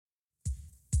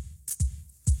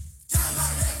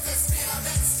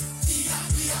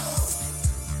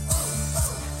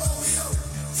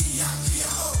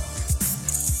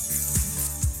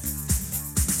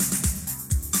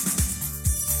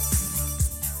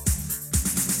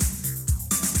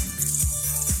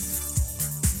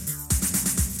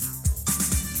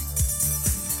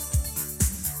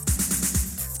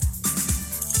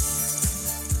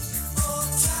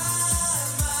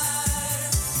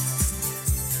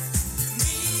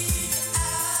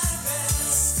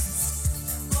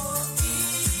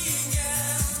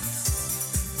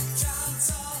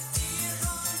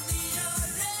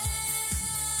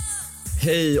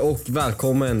Hej och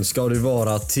välkommen ska du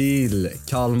vara till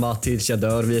Kalmar tills jag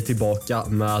dör. Vi är tillbaka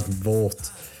med vårt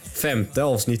 5:e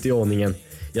avsnitt i ordningen.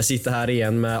 Jag sitter här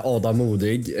igen med Adam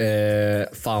Modig.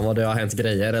 Fan vad det har hänt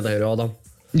grejer, eller hur Adam?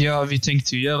 Ja, vi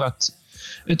tänkte ju göra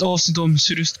ett avsnitt om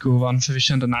sydostkurvan, för vi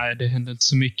kände nej, det hände inte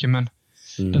så mycket, men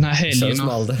den här helgen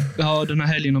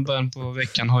och början på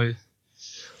veckan har ju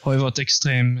varit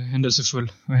extremt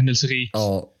händelsefull och händelserik.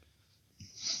 Ja.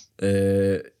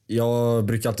 Jag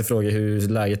brukar alltid fråga hur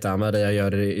läget är med det. Jag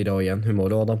gör det idag igen. Hur mår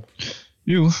du, Adam?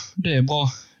 Jo, det är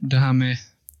bra. Det här med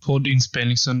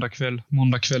poddinspelning söndag kväll,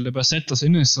 måndag kväll, det börjar sätta sig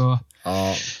nu, så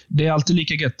ja. Det är alltid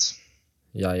lika gött.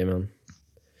 Jajamän.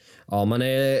 Ja,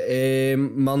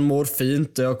 man mår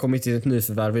fint. Jag har kommit in ett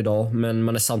nyförvärv idag, men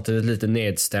man är samtidigt lite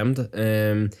nedstämd.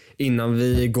 Innan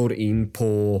vi går in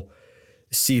på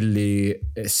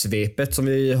Silly-svepet som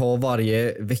vi har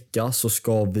varje vecka, så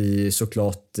ska vi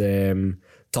såklart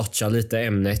toucha lite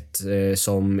ämnet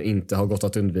som inte har gått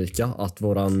att undvika. Att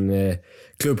våran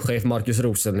klubbchef Marcus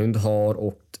Rosenlund har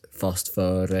åkt fast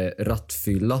för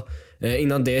rattfylla.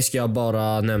 Innan det ska jag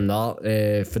bara nämna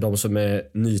för de som är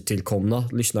nytillkomna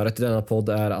lyssnare till denna podd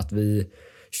är att vi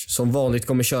som vanligt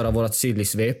kommer köra vårat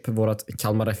Silly-svep, vårat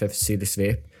Kalmar FF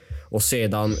Silly-svep. Och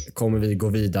sedan kommer vi gå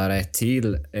vidare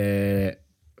till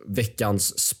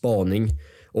veckans spaning.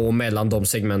 Och mellan de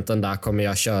segmenten där kommer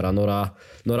jag köra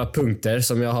några punkter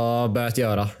som jag har börjat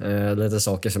göra. Lite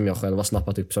saker som jag själv har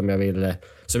snappat upp som jag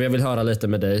vill höra lite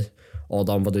med dig.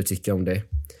 Adam, vad du tycker om det.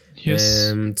 Yes.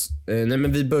 Nej,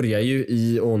 men vi börjar ju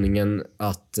i ordningen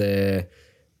att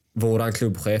våran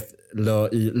klubbchef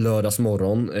i lördags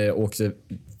morgon åkte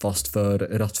fast för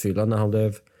rattfylla när han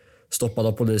blev stoppad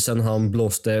av polisen. Han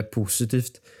blåste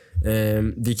positivt.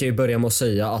 Vi kan ju börja med att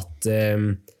säga att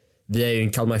vi är ju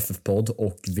en Kalmar FF-podd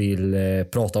och vill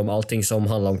prata om allting som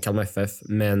handlar om Kalmar FF.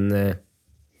 Men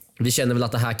vi känner väl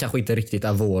att det här kanske inte riktigt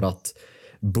är vårat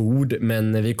bord.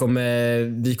 Men vi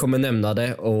kommer nämna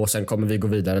det och sen kommer vi gå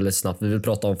vidare lite snabbt. Vi vill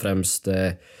prata om främst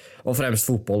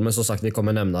fotboll, men som sagt, vi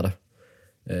kommer nämna det.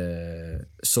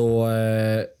 Så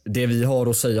det vi har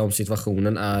att säga om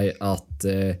situationen är att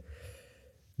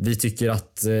vi tycker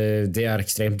att det är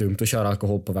extremt dumt att köra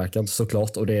alkoholpåverkan,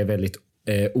 såklart, och det är väldigt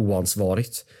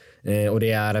oansvarigt. Och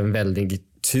det är en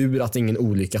väldigt tur att ingen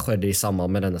olycka skedde i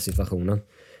samband med denna situationen.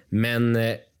 Men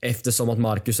eftersom att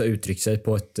Marcus har uttryckt sig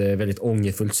på ett väldigt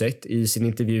ångerfullt sätt i sin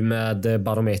intervju med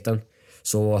Barometern,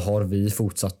 så har vi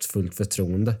fortsatt fullt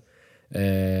förtroende.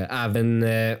 Även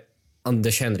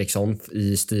Anders Henriksson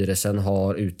i styrelsen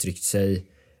har uttryckt sig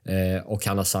och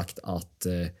han har sagt att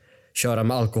köra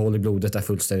med alkohol i blodet är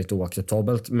fullständigt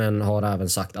oacceptabelt, men har även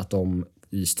sagt att de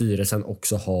i styrelsen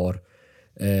också har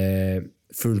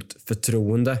fullt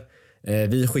förtroende.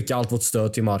 Vi skickar allt vårt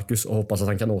stöd till Marcus och hoppas att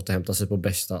han kan återhämta sig på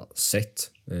bästa sätt.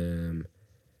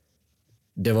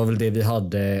 Det var väl det vi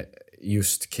hade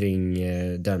just kring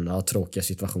denna tråkiga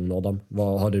situation, Adam.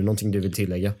 Har du någonting du vill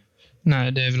tillägga?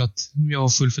 Nej, det är väl att jag har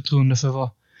full förtroende för vad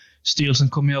styrelsen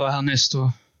kommer göra härnäst. Och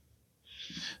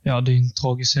ja, det är en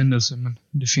tragisk händelse, men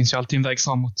det finns ju alltid en väg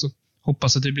framåt. Så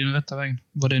hoppas att det blir den rätta vägen,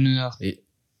 vad det nu är.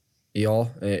 Ja,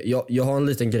 jag har en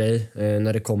liten grej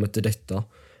när det kommer till detta.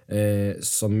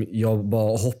 Som jag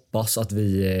bara hoppas att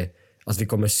vi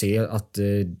kommer se att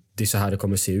det är så här det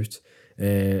kommer se ut.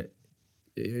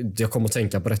 Jag kommer att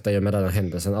tänka på detta med den här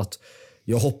händelsen, att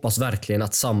jag hoppas verkligen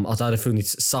att det hade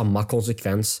funnits samma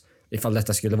konsekvens ifall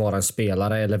detta skulle vara en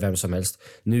spelare eller vem som helst.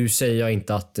 Nu säger jag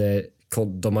inte att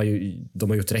de har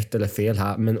gjort rätt eller fel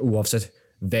här, men oavsett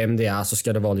vem det är så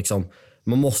ska det vara liksom,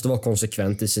 man måste vara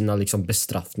konsekvent i sina liksom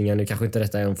bestraffningar. Nu kanske inte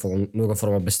detta är någon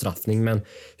form av bestraffning, men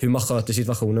hur man sköter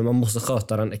situationen, man måste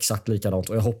sköta den exakt likadant.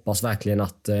 Och jag hoppas verkligen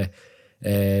att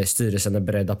styrelsen är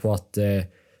beredda på att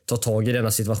ta tag i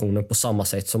denna situationen på samma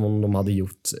sätt som om de hade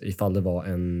gjort ifall det var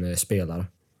en spelare.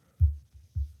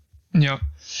 Ja,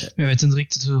 jag vet inte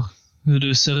riktigt hur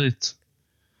det ser ut.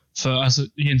 För alltså,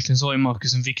 egentligen så har ju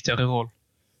Marcus en viktigare roll.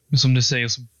 Men som du säger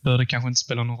så bör det kanske inte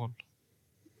spela någon roll.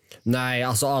 Nej,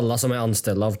 alltså alla som är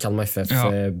anställda av Kalmar FF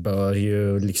bör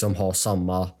ju liksom ha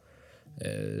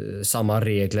samma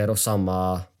regler och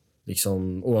samma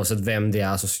liksom, oavsett vem det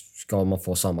är så ska man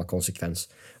få samma konsekvens.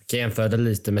 Jag kan jämföra det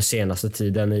lite med senaste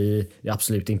tiden i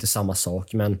absolut inte samma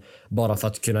sak, men bara för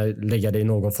att kunna lägga det i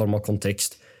någon form av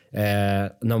kontext.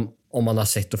 Om man har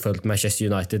sett och följt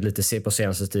Manchester United lite på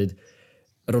senaste tid.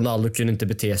 Ronaldo kunde inte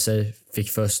bete sig, fick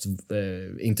först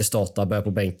inte starta, börja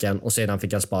på bänken och sedan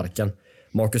fick han sparken.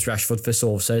 Marcus Rashford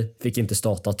försov sig, fick inte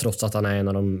starta trots att han är en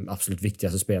av de absolut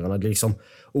viktigaste spelarna. Det är liksom,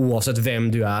 oavsett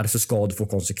vem du är så ska du få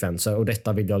konsekvenser, och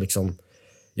detta vill jag liksom,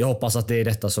 jag hoppas att det är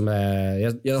detta som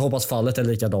är, jag hoppas fallet är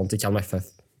likadant i Kalmar FF.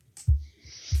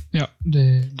 Ja,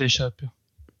 det köper jag.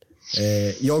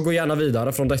 Jag går gärna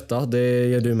vidare från detta. Det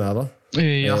gör du med, va?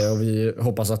 Ja. Och vi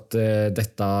hoppas att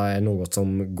detta är något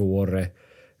som går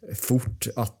fort.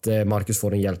 Att Marcus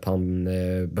får den hjälp han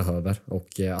behöver.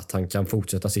 Och att han kan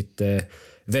fortsätta sitt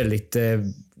väldigt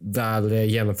väl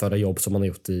genomförda jobb som han har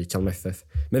gjort i Kalmar FF.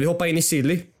 Men vi hoppar in i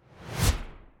Silly.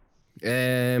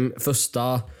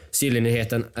 Första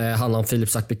Silly-nyheten handlar om Filip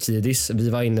Sakbekidis. Vi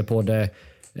var inne på det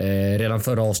redan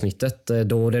förra avsnittet,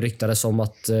 då det ryktades om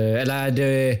att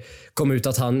det kom ut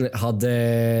att han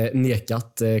hade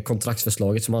nekat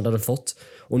kontraktsförslaget som han hade fått,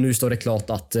 och nu står det klart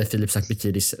att Filip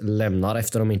Sakbekidis lämnar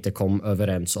efter de inte kom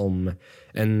överens om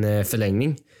en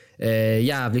förlängning.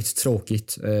 Jävligt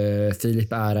tråkigt.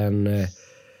 Filip är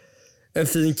en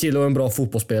fin kille och en bra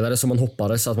fotbollsspelare som man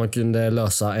hoppades att man kunde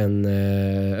lösa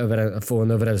få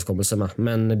en överenskommelse med.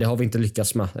 Men det har vi inte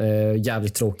lyckats med.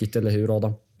 Jävligt tråkigt, eller hur,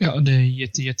 Adam? Ja, det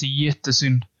är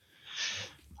jättesynd.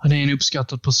 Han är en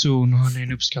uppskattad person och han är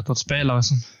en uppskattad spelare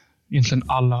som egentligen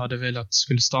alla hade velat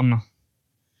skulle stanna.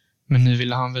 Men nu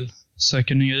ville han väl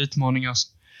söka nya utmaningar.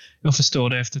 Jag förstår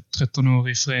det efter 13 år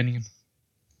i föreningen.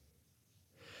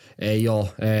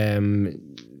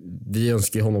 Vi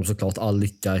önskar honom såklart all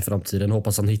lycka i framtiden.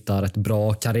 Hoppas han hittar ett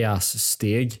bra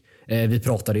karriärssteg. Vi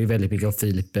pratade ju väldigt mycket om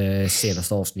Filip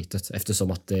senaste avsnittet,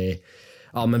 eftersom att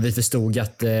men vi förstod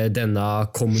att denna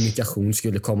kommunikation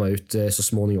skulle komma ut så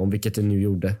småningom, vilket det nu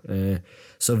gjorde.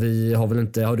 Så vi har väl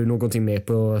inte... Har du någonting med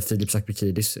på Filip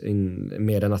Sakbekidis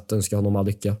mer än att önska honom all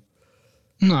lycka?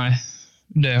 Nej,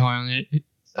 det har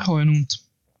jag nog inte.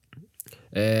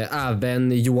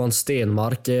 Även Johan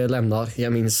Stenmark lämnar.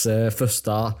 Jag minns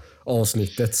första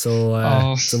avsnittet så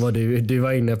var du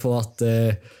var inne på att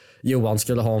Johan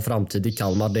skulle ha en framtid i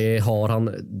Kalmar. Det har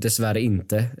han dessvärre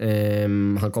inte.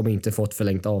 Han kommer inte få ett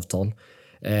förlängt avtal.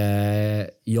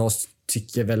 Jag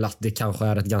tycker väl att det kanske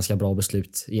är ett ganska bra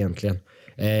beslut egentligen.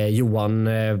 Johan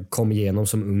kom igenom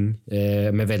som ung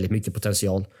med väldigt mycket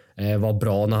potential. Var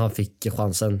bra när han fick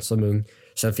chansen som ung.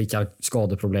 Sen fick han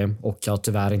skadeproblem och har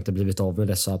tyvärr inte blivit av med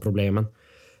dessa problemen.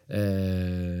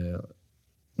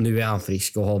 Nu är han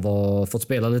frisk och har fått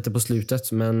spela lite på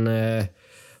slutet, men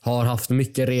har haft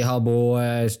mycket rehab och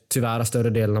tyvärr större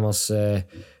delen av hans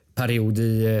period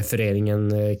i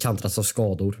föreningen kantrats av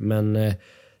skador. Men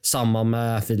samma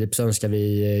med Filip, så önskar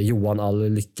vi Johan all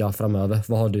lycka framöver.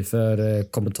 Vad har du för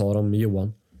kommentar om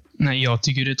Johan? Nej, jag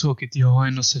tycker det är tråkigt. Jag har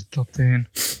ändå sett att det är en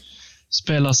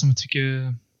spelare som jag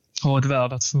tycker har ett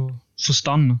värde att få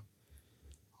stanna.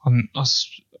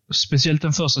 Speciellt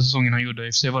den första säsongen han gjorde. I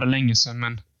och för sig var det länge sedan,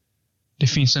 men det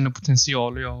finns ändå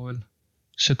potential och jag har väl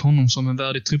sett honom som en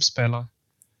värdig truppspelare.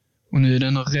 Och nu är det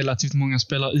ändå relativt många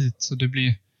spelare ut, så det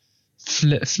blir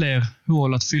fler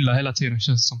hål att fylla hela tiden,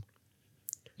 känns det som.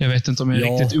 Jag vet inte om jag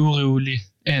är riktigt orolig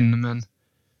än, men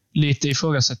lite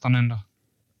ifrågasättande ändå.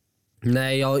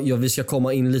 Nej, vi ska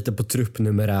komma in lite på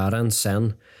truppnumerären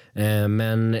sen.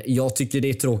 Men jag tycker det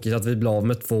är tråkigt att vi blir av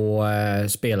med 2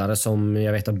 spelare som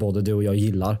jag vet att både du och jag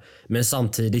gillar. Men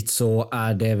samtidigt så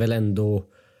är det väl ändå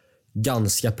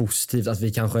ganska positivt att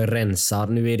vi kanske rensar.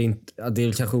 Nu är det inte, det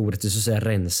är kanske orättvist att säga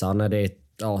rensar när det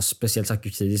är speciellt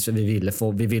Sakbekidis.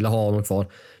 Vi ville ha honom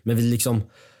kvar. Men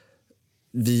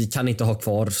vi kan inte ha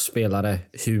kvar spelare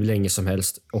hur länge som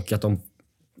helst. Och att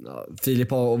Filip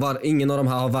ingen av de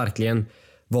här har verkligen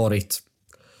varit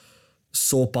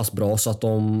så pass bra så att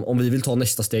om vi vill ta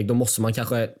nästa steg, då måste man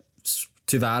kanske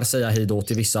tyvärr säga hej då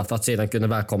till vissa för att sedan kunna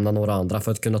välkomna några andra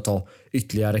för att kunna ta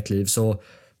ytterligare kliv. Så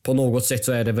på något sätt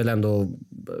så är det väl ändå,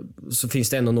 så finns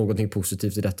det ändå någonting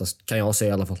positivt i detta, kan jag säga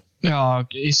i alla fall. Ja,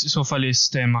 i så fall i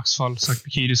Stenmarks fall,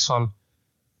 Sakbekidis fall,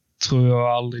 tror jag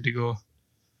aldrig det går att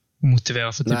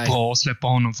motivera för att det är bra att släppa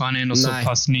honom, för han är ändå så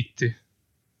pass nyttig.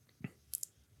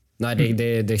 Nej,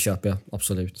 det köper jag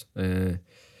absolut.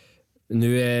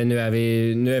 Nu är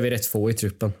vi rätt få i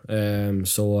truppen,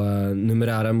 så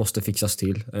numerären måste fixas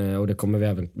till, och det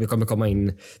kommer vi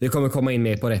kommer komma in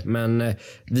mer på det, men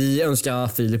vi önskar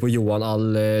Filip och Johan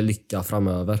all lycka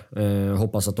framöver.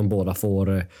 Hoppas att de båda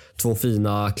får 2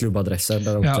 fina klubbadresser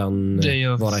där de kan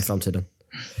vara i framtiden.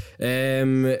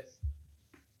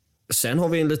 Sen har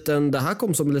vi det här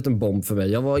kom som en liten bomb för mig.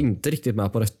 Jag var inte riktigt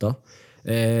med på detta.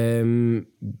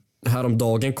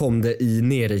 Häromdagen kom det i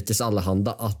Nerikes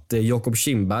Allehanda att Jakob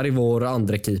Kindberg, vår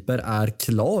andra keeper, är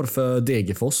klar för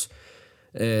Degerfors.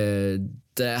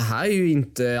 Det här är ju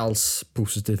inte alls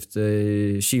positivt.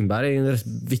 Kindberg är en rätt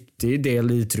viktig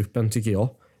del i truppen, tycker jag.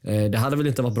 Det hade väl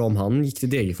inte varit bra om han gick till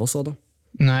Degerfors då?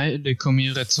 Nej, det kom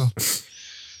ju rätt så...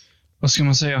 Vad ska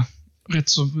man säga? Rätt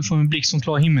så från en blick som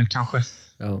klar himmel kanske.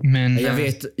 Ja. Men,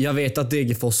 jag vet att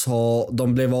Degerfors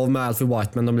de blev av med Alfie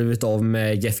White, men de blev blivit av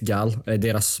med Jeff Gall,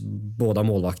 deras båda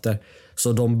målvakter.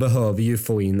 Så de behöver ju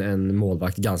få in en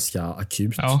målvakt ganska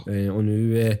akut. Ja. Och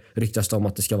nu ryktas det om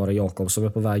att det ska vara Jakob som är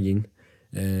på väg in.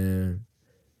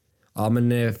 Ja,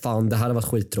 men fan, det här har varit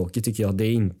skittråkigt tycker jag. Det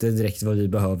är inte direkt vad vi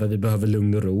behöver. Vi behöver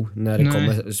lugn och ro när det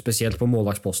kommer, speciellt på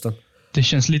målvaktsposten. Det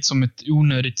känns lite som ett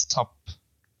onödigt tapp.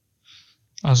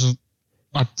 Alltså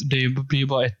att det blir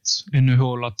bara ett ännu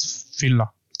hål att fylla.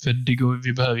 För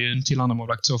vi behöver ju en till andra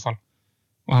målvakt i så fall.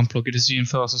 Och han plockades ju in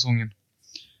förra säsongen.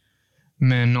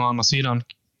 Men å andra sidan,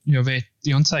 jag är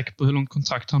inte säker på hur långt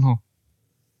kontrakt han har.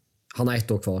 Han har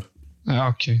 1 år kvar. Ja,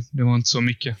 okej. Det var inte så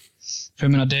mycket. För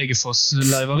jag menar, Degerfors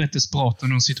lär vara rätt desperat när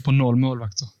de sitter på 0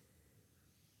 målvakter.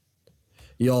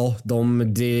 Ja,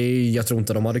 jag tror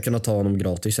inte de hade kunnat ta honom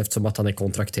gratis eftersom att han är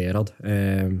kontrakterad.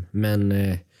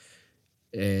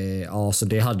 Så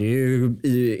det hade ju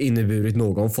inneburit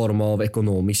någon form av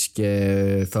ekonomisk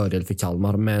fördel för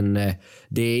Kalmar. Men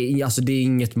det är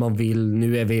inget man vill.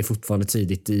 Nu är vi fortfarande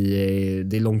tidigt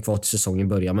det är långt kvar till säsongen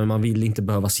börjar. Men man vill inte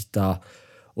behöva sitta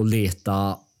och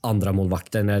leta andra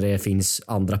målvakter när det finns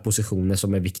andra positioner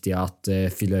som är viktiga att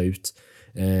fylla ut.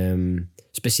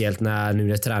 Speciellt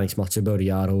när träningsmatcher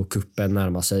börjar och kuppen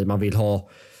närmar sig. Man vill ha,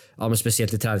 men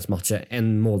speciellt i träningsmatcher,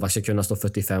 en målvakt ska kunna stå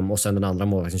 45 och sen den andra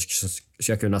målvakten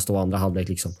ska kunna stå andra halvlek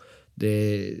liksom.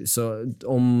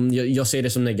 Jag ser det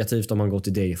som negativt om man går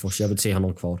till Degerfors. Jag vill se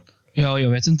honom kvar. Ja, jag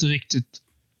vet inte riktigt.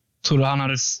 Tror du han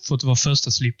hade fått vara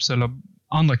första slips eller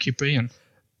andra keeper igen?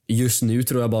 Just nu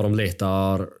tror jag bara de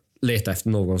letar efter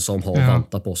någon som har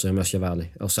vantat på sig, om jag ska vara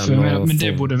ärlig. Och sen men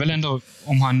det borde väl ändå,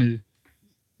 om han nu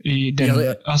i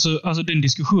den, alltså den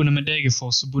diskussionen med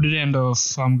Degerfors, så borde det ändå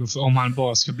framgå. För om han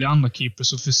bara ska bli andra keeper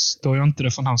så förstår jag inte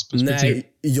det från hans perspektiv. Nej,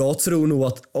 jag tror nog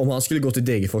att om han skulle gå till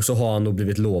Degerfors så har han nog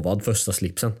blivit lovad första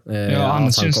slipsen.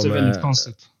 Annars känns det väldigt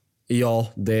konstigt.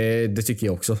 Ja, det tycker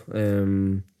jag också.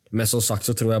 Men som sagt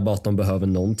så tror jag bara att de behöver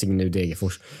någonting nu,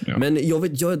 Degerfors. Ja. Men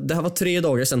det här var 3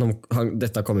 dagar sedan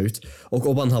detta kom ut. Och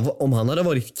om han hade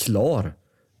varit klar,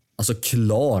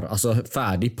 alltså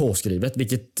färdig påskrivet,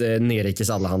 vilket Nerikes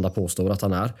Allehanda påstår att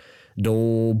han är,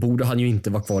 då borde han ju inte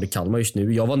vara kvar i Kalmar just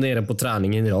nu. Jag var nere på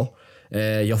träningen idag.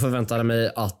 Jag förväntade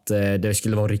mig att det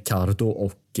skulle vara Ricardo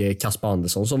och Kasper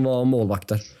Andersson som var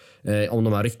målvakter. Om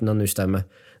de här ryktena nu stämmer.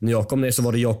 När jag kom ner så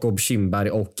var det Jakob Kindberg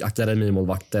och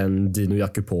akademimålvakten Dino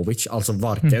Jakupovic. Alltså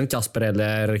varken Kasper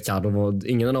eller Ricardo.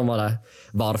 Ingen av dem var där.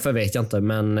 Varför vet jag inte.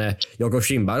 Men Jakob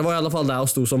Kindberg var i alla fall där och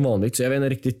stod som vanligt. Så jag vet inte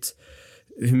riktigt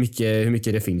hur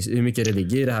mycket det finns. Hur mycket det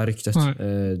ligger i det här ryktet.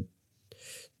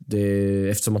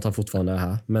 Eftersom att han fortfarande är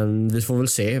här. Men vi får väl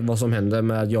se vad som händer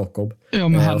med Jakob. Ja,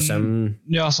 men han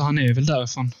är väl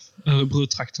därifrån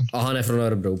Örebro-trakten. Ja, han är från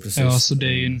Örebro, precis. Ja, så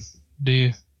det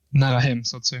är nära hem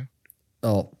så att säga.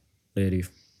 Ja, det är det ju.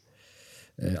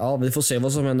 Ja, vi får se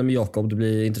vad som händer med Jakob. Det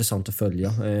blir intressant att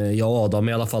följa. Jag och Adam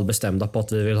är i alla fall bestämda på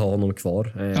att vi vill ha honom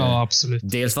kvar. Ja, absolut.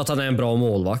 Dels för att han är en bra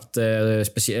målvakt.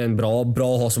 En bra att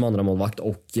ha som andra målvakt.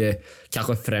 Och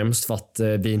kanske främst för att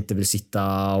vi inte vill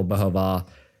sitta och behöva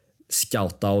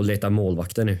scouta och leta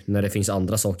målvakter nu. När det finns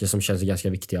andra saker som känns ganska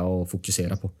viktiga att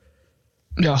fokusera på.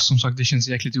 Ja, som sagt, det känns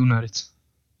jäkligt onödigt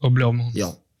att bli av med honom.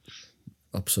 Ja,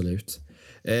 absolut.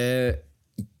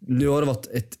 Nu har det varit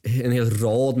en hel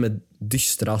rad med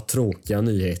dystra, tråkiga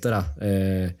nyheter där.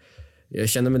 Jag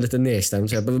känner mig lite nedstämd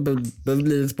så jag behöver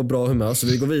bli lite på bra humör. Så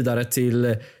vi går vidare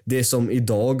till det som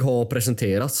idag har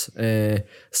presenterats.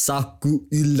 Saku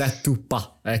Yllätupa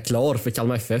är klar för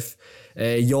Kalmar FF.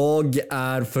 Jag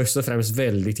är först och främst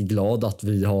väldigt glad att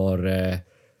vi har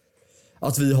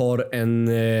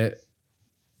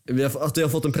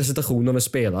fått en presentation av en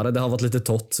spelare. Det har varit lite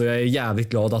torrt, så jag är jävligt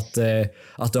glad att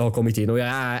det har kommit in. Och jag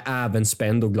är även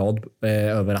spänd och glad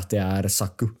över att det är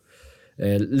Saku.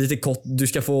 Lite kort, du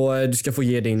ska få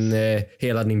ge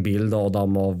hela din bild,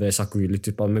 Adam, av Saku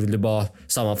Yllätupa. Men vill du bara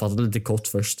sammanfatta lite kort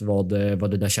först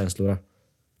vad dina känslor är?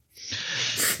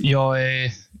 Jag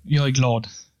är glad.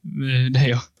 Det är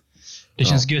jag. Det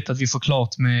känns gött att vi får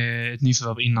klart med ett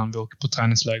nyförvärv innan vi åker på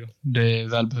träningsläger. Det är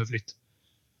välbehövligt.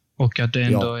 Och att det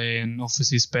ändå är en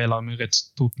offensiv spelare med rätt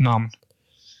stort namn.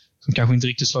 Som kanske inte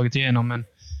riktigt slagit igenom, men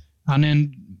han är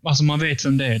alltså man vet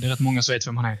vem det är. Det är rätt många som vet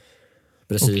vem han är.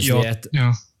 Precis, det är ett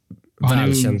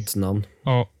välkänt namn.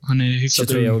 Ja, han är hyfsat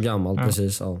 23 år gammal,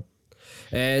 precis. Ja.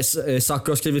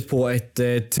 Saku har skrivit på ett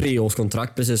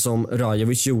 3-årskontrakt, precis som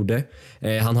Rajovic gjorde.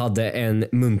 Han hade en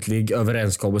muntlig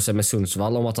överenskommelse med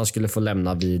Sundsvall om att han skulle få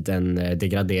lämna vid en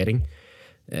degradering.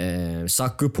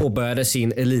 Saku påbörjade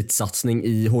sin elitsatsning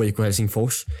i HIK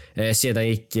Helsingfors. Sedan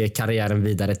gick karriären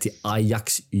vidare till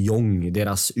Ajax Jong,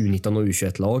 deras U19 och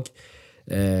U21-lag.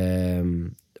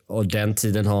 Och den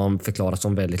tiden har han förklarat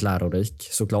som väldigt lärorik.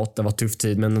 Såklart, det var tuff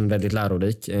tid men väldigt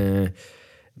lärorik.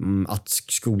 Att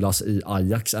skolas i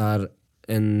Ajax är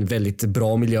en väldigt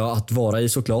bra miljö att vara i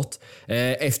såklart.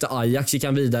 Efter Ajax gick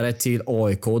han vidare till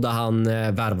AIK där han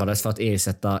värvades för att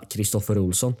ersätta Kristoffer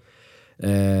Olsson.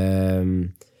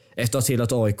 Efter att ha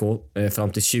tillhört AIK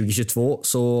fram till 2022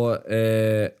 så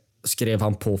skrev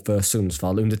han på för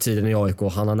Sundsvall. Under tiden i AIK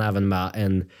han hann även med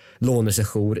en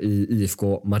lånesession i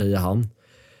IFK Mariehamn.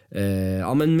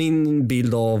 Men min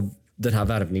bild av den här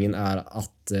värvningen är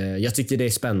att jag tycker det är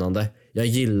spännande. Jag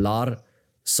gillar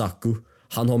Saku.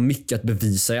 Han har mycket att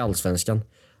bevisa i Allsvenskan.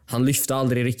 Han lyfte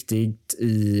aldrig riktigt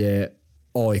i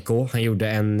AIK. Han gjorde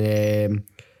en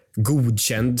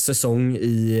godkänd säsong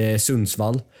i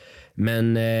Sundsvall.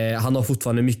 Men han har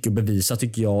fortfarande mycket att bevisa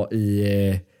tycker jag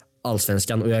i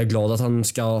Allsvenskan. Och jag är glad att han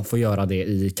ska få göra det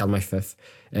i Kalmar FF.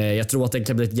 Jag tror att det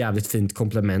kan bli ett jävligt fint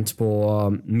komplement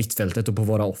på mittfältet och på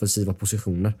våra offensiva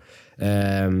positioner.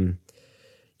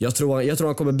 Jag tror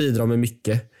han kommer bidra med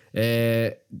mycket.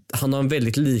 Han har en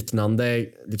väldigt liknande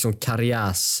liksom, en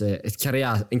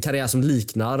karriär som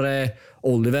liknar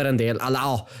Oliver en del.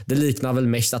 Det liknar väl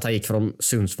mest att han gick från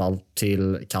Sundsvall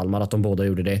till Kalmar, att de båda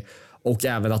gjorde det. Och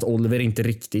även att Oliver inte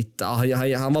riktigt...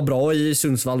 Han var bra i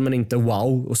Sundsvall men inte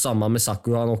wow. Och samma med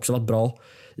Saku, han har också varit bra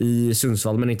i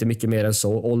Sundsvall men inte mycket mer än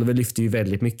så. Oliver lyfter ju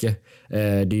väldigt mycket. Det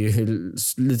är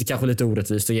ju kanske lite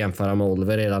orättvist att jämföra med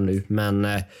Oliver redan nu. Men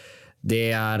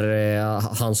det är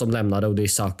han som lämnade och det är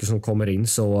Saku som kommer in.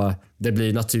 Så det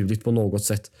blir naturligt på något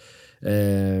sätt.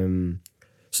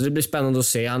 Så det blir spännande att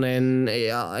se. Han är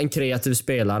en kreativ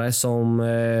spelare som...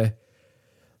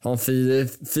 har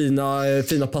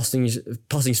fina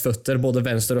passningsfötter, både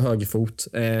vänster och högerfot.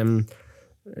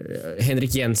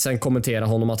 Henrik Jensen kommenterar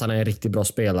honom att han är en riktigt bra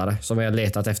spelare som vi har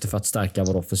letat efter för att stärka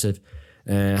vår offensiv.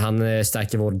 Han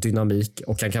stärker vår dynamik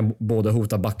och han kan både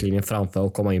hota backlinjen framför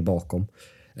och komma in bakom.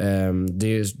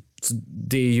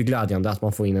 Det är ju glädjande att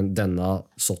man får in denna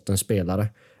sortens spelare.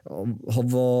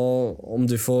 Om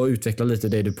du får utveckla lite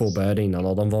det du påbörjade innan,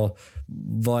 Adam,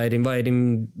 vad är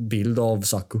din bild av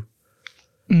Saku?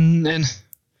 En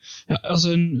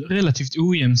relativt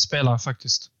ojämn spelare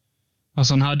faktiskt.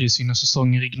 Alltså han hade ju sina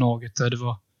säsonger i Gnaget där det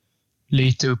var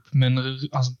lite upp men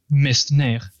alltså mest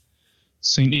ner.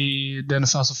 Sen i den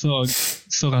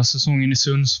förra säsongen i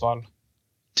Sundsvall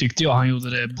tyckte jag han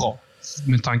gjorde det bra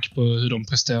med tanke på hur de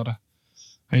presterade.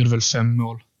 Han gjorde väl 5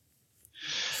 mål.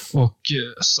 Och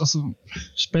alltså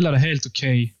spelade helt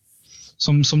okej.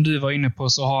 Som du var inne på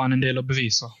så har han en del att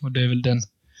bevisa och det är väl den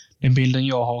bilden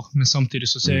jag har, men samtidigt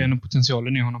så ser jag ändå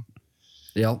potentialen i honom.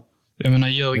 Ja. Jag menar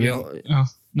Jörgen...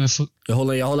 Jag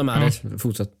håller med dig.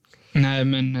 Fortsätt. Nej,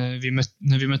 men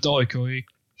när vi mötte AIK i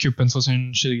cupen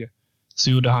 2020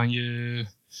 så gjorde han ju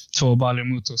 2 baller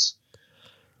mot oss.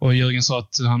 Och Jörgen sa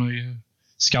att han har ju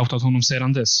scoutat honom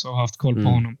sedan dess och haft koll på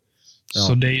honom. Ja.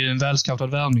 Så det är ju en välscoutad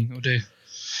värvning. Och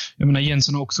jag menar,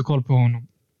 Jensen har också koll på honom.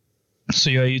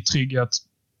 Så jag är ju trygg att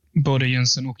både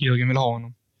Jensen och Jörgen vill ha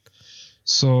honom.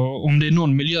 Så om det är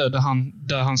någon miljö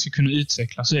där han ska kunna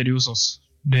utvecklas så är det hos oss.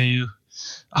 Det är ju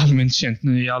allmänt känt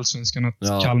nu i Allsvenskan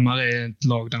att Kalmar är ett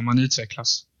lag där man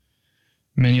utvecklas.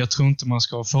 Men jag tror inte man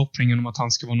ska ha förhoppningen om att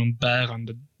han ska vara någon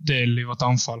bärande del i vårt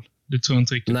anfall. Det tror jag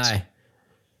inte riktigt. Nej.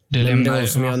 Det var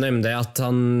som jag nämnde att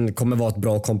han kommer vara ett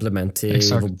bra komplement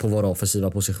på våra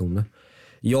offensiva positioner.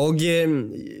 Jag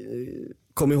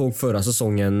kommer ihåg förra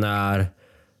säsongen när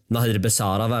Nahir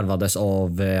Besara värvades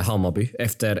av Hammarby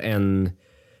efter en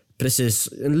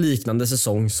liknande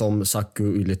säsong som Saku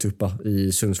Ylätupa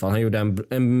i Sundsvall. Han gjorde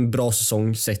en bra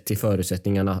säsong sett till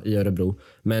förutsättningarna i Örebro.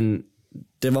 Men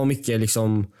det var mycket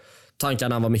liksom,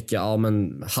 tankarna var mycket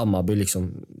Hammarby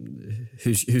liksom,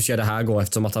 hur ska det här gå,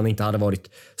 eftersom att han inte hade varit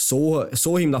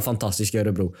så himla fantastisk i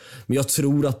Örebro. Men jag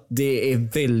tror att det är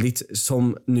väldigt,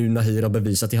 som nu Nahir har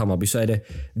bevisat i Hammarby, så är det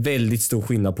väldigt stor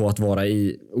skillnad på att vara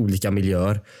i olika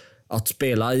miljöer. Att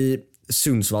spela i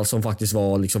Sundsvall som faktiskt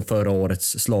var liksom förra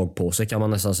årets slagpåse kan man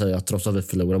nästan säga, trots att vi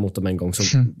förlorade mot dem en gång så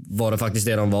var det faktiskt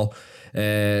det de var.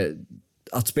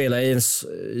 Att spela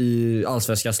i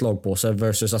allsvenska slagpåse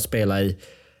versus att spela i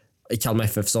Kalmar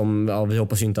FF som vi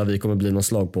hoppas inte att vi kommer bli någon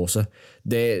slagpåse.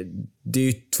 Det är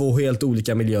ju 2 helt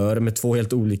olika miljöer med 2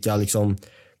 helt olika liksom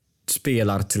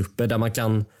spelartrupper där man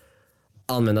kan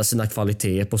använda sina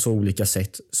kvaliteter på så olika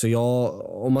sätt. Så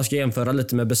om man ska jämföra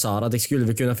lite med Besara, det skulle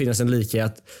väl kunna finnas en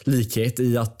likhet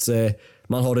i att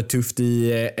man har det tufft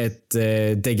i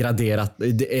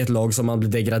ett lag som man blir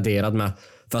degraderad med,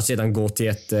 för att sedan gå till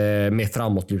ett mer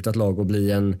framåtlutat lag och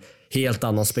bli en helt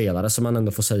annan spelare, som man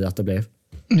ändå får säga att det blev.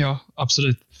 Ja,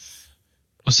 absolut.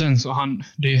 Och sen så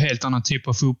det är ju helt annan typ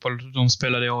av fotboll de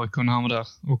spelade i AIK när han var där.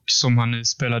 Och som han nu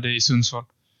spelade i Sundsvall.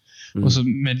 Och så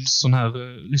med sån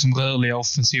här liksom rörliga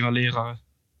offensiva lirare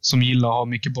som gillar att ha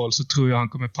mycket boll, så tror jag han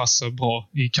kommer passa bra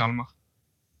i Kalmar.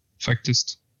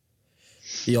 Faktiskt.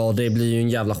 Ja, det blir ju en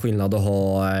jävla skillnad att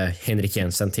ha Henrik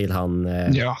Jensen till han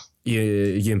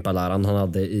gympaläraren han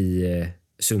hade i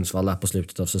Sundsvall där på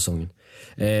slutet av säsongen.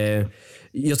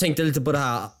 Jag tänkte lite på det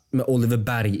här med Oliver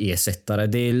Berg ersättare.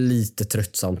 Det är lite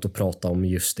tröttsamt att prata om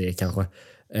just det kanske.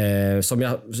 Som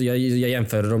jag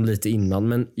jämförde dem lite innan,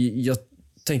 men jag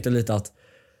tänkte lite att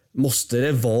måste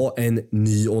det vara en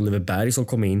ny Oliver Berg som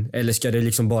kommer in, eller ska det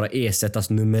liksom bara ersättas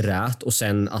numerärt och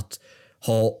sen att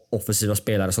ha offensiva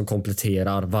spelare som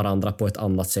kompletterar varandra på ett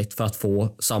annat sätt för att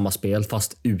få samma spel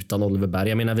fast utan Oliver Berg?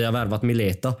 Jag menar, vi har värvat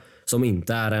Mileta som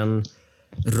inte är en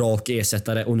rak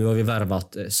ersättare, och nu har vi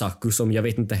värvat Saku som jag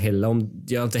vet inte heller om,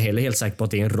 jag är inte heller helt säker på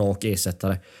att det är en rak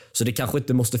ersättare. Så det kanske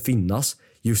inte måste finnas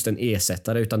just en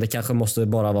ersättare, utan det kanske måste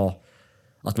bara vara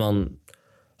att man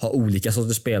har olika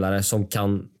sorters spelare som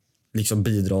kan liksom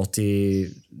bidra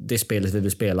till det spelet vi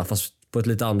vill spela, fast på ett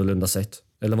lite annorlunda sätt.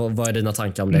 Eller vad är dina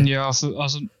tankar om det? Ja,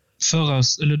 alltså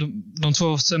de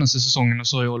 2 senaste säsongerna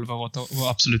så har Oliver varit vår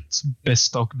absolut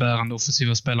bästa och bärande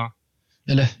offensiva spelare.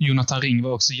 Eller Jonathan Ring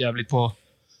var också jävligt bra.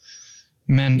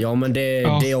 Men, ja, men det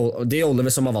är Oliver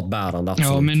som har varit bärande.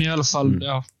 Absolut. Ja, men i alla fall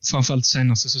framförallt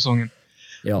senaste säsongen.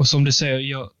 Ja. Och som du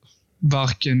säger,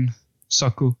 varken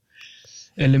Saku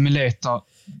eller Mileta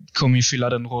kommer ju fylla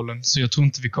den rollen. Så jag tror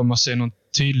inte vi kommer att se någon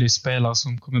tydlig spelare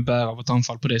som kommer bära vårt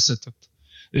anfall på det sättet.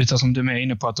 Utan som du är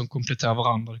inne på, att de kompletterar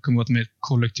varandra. Det kommer att vara ett mer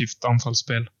kollektivt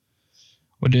anfallsspel.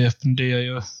 Och det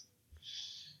öppnar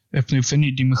upp för en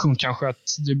ny dimension kanske,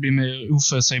 att det blir mer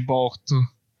oförutsägbart och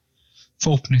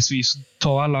förhoppningsvis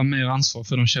tar alla mer ansvar,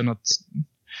 för de känner att,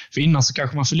 för innan så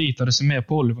kanske man förlitade sig mer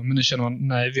på Oliver, men nu känner man,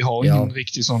 nej, vi har ingen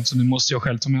riktig sån, så nu måste jag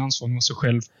själv ta mer ansvar, nu måste jag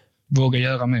själv våga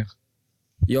göra mer.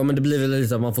 Ja, men det blir väl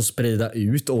lite att man får sprida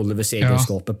ut Olivers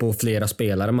egenskaper på flera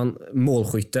spelare.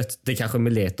 Målskyttet, det kanske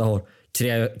Mileta har.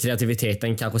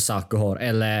 Kreativiteten kanske Saku har,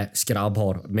 eller Skrabb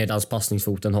har, medan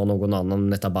passningsfoten har någon annan,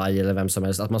 Netabay eller vem som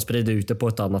helst. Att man sprider ut det på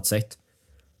ett annat sätt.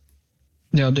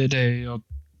 Ja, det är det jag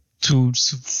tror.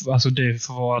 Alltså det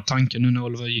får vara tanken nu när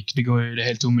Oliver gick. Det går ju, det är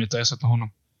helt omöjligt att ersätta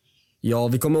honom. Ja,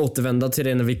 vi kommer återvända till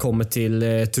det när vi kommer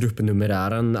till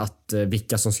truppnumerären, att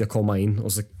vilka som ska komma in,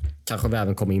 och så kanske vi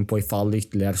även kommer in på ifall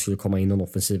ytterligare skulle komma in någon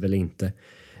offensiv eller inte.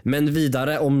 Men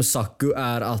vidare om Saku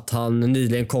är att han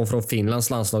nyligen kom från Finlands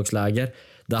landslagsläger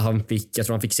där jag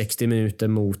tror han fick 60 minuter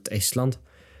mot Estland.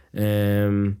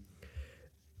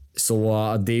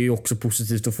 Så det är ju också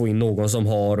positivt att få in någon som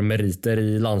har meriter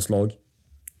i landslag.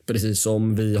 Precis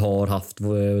som vi har haft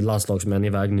landslagsmän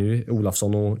iväg nu,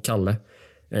 Olafsson och Kalle.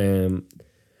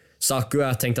 Saku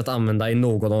är tänkt att använda i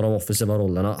någon av de offensiva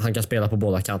rollerna. Han kan spela på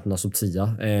båda kanterna som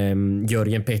 10.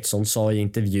 Jörgen Pettersson sa i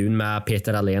intervjun med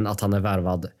Peter Allén att han är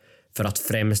värvad för att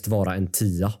främst vara en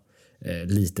 10.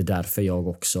 Lite därför jag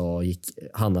också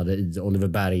hamnade i Oliver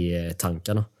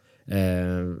Berg-tankarna.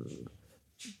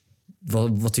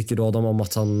 Vad tycker du Adam om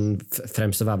att han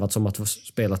främst är värvad som att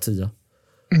spela 10?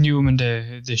 Jo, men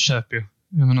det köper jag.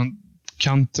 Jag menar,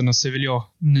 kanterna ser väl jag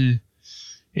nu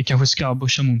är kanske Skrabb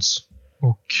och Chamuns.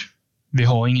 Och vi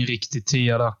har ingen riktig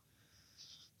 10 där.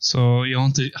 Så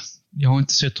jag har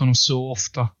inte sett honom så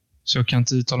ofta. Så jag kan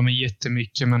inte uttala mig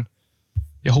jättemycket, men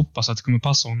jag hoppas att det kommer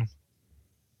passa honom.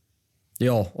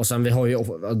 Ja, och sen vi har ju,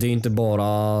 det är inte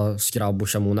bara Skrabb och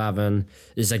Chamun, även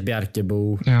Isak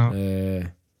Bjerkebo. Ja.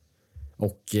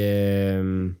 Och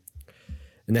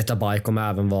Netabay kommer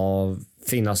även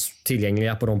finnas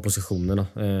tillgängliga på de positionerna.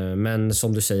 Men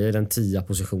som du säger, den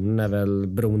 10-positionen är väl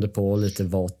beroende på lite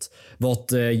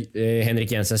vad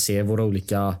Henrik Jensen ser våra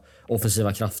olika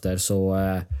offensiva krafter, så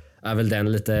är väl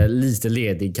den lite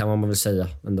ledig kan man väl säga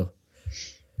ändå.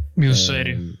 Just så är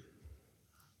det.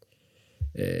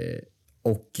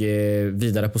 Och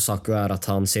vidare på Saku är att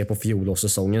han ser på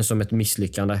fjolårssäsongen som ett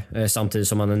misslyckande, samtidigt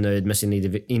som han är nöjd med sin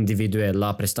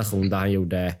individuella prestation där han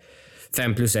gjorde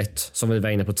 5+1 som vi var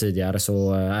inne på tidigare.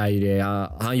 Så är ju det,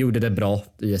 han gjorde det bra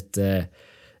i ett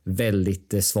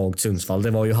väldigt svagt Sundsvall.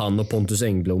 Det var ju han och Pontus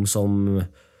Engblom som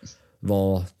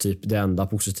var typ det enda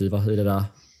positiva i det där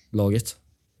laget.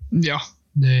 Ja,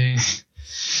 det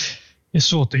är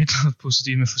svårt att hitta något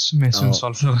positivt med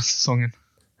Sundsvall förra säsongen.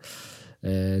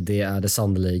 Det är det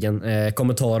sannoliken.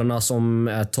 Kommentarerna som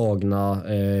är tagna,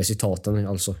 citaten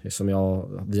alltså, som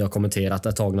vi har kommenterat,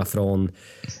 är tagna från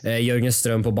Jörgen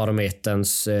Ström på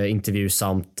Barometerns intervju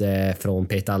samt från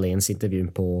Peter Alléns intervju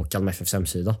på Kalmar FFs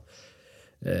hemsida.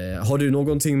 Har du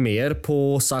någonting mer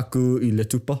på Saku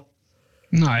Ylätupa?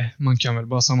 Nej, man kan väl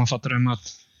bara sammanfatta det med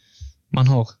att man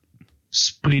har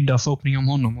spridda förhoppningar om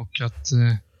honom och att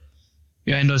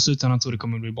jag ändå i slutändan tror det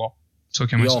kommer bli bra. Så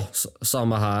kan man säga.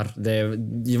 Samma här.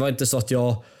 Det var inte så att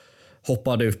jag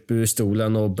hoppade upp ur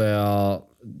stolen och började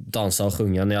dansa och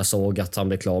sjunga när jag såg att han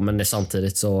blev klar, men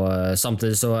samtidigt så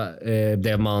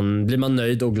blir man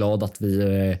nöjd och glad att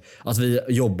vi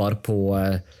jobbar på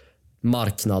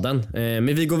marknaden.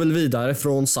 Men vi går väl vidare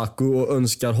från Saku och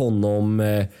önskar honom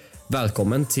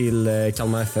välkommen till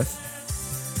Kalmar FF.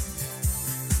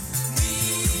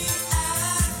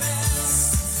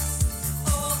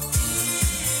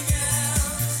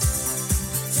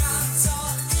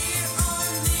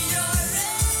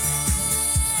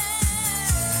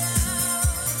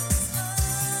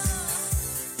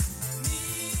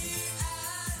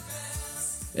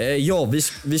 Ja,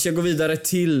 vi ska gå vidare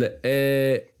till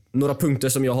några punkter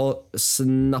som jag har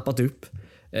snappat upp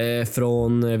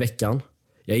från veckan.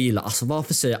 Jag gillar, alltså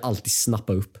varför säger jag alltid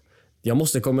snappa upp? Jag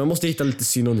måste hitta lite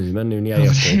synonymer nu när jag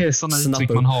gör det är såna uttryck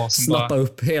man har som snappa bara...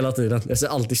 upp hela tiden. Jag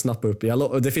säger alltid snappa upp.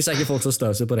 Det finns säkert folk som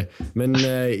stör sig på det. Men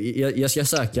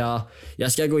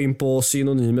jag ska gå in på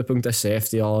synonymer.se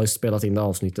efter jag har spelat in det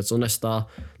avsnittet. Så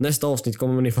nästa avsnitt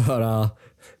kommer ni få höra.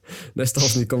 Nästa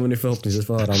avsnitt kommer ni förhoppningsvis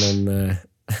få höra någon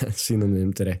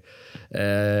synonym till det.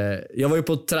 Jag var ju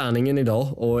på träningen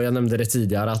idag och jag nämnde det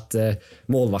tidigare att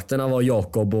målvakterna var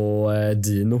Jakob och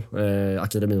Dino,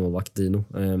 akademimålvakt Dino,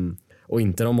 och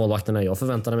inte de målvakterna jag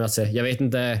förväntade mig att se. Jag vet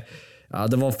inte,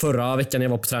 det var förra veckan jag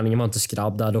var på träningen, var inte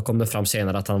skrabb där, då kom det fram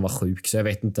senare att han var sjuk, så jag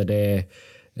vet inte det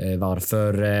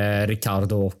varför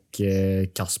Ricardo och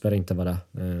Kasper inte var där.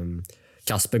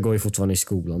 Kasper går ju fortfarande i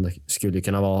skolan, det skulle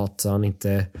kunna vara att han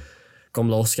inte kom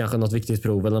loss, kanske något viktigt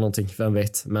prov eller någonting, vem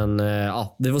vet. Men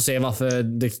vi får se varför.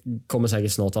 Det kommer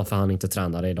säkert snart varför han inte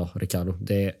tränar idag, Ricardo.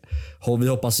 Vi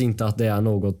hoppas inte att det är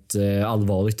något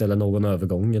allvarligt eller någon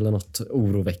övergång eller något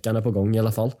oroväckande på gång i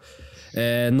alla fall.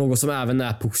 Något som även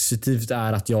är positivt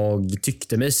är att jag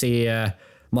tyckte mig se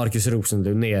Marcus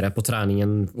Rosenlund nere på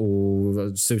träningen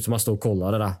och ser ut som han står och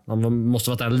kollar det där. Han måste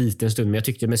varit där en liten stund, men jag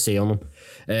tyckte mig se honom.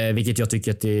 Vilket jag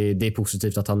tycker att det är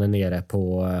positivt att han är nere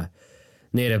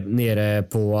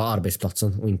på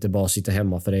arbetsplatsen och inte bara sitter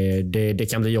hemma, för det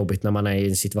kan bli jobbigt när man är i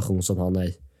en situation som han är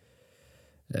i.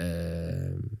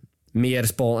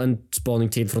 En spaning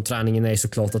till från träningen är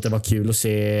såklart att det var kul att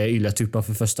se Ylja Tuppa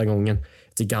för första gången.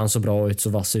 Jag tycker han så bra ut, så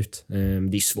vass ut.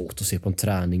 Det är svårt att se på en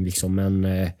träning liksom, men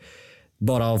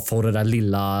bara få det där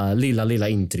lilla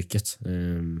intrycket.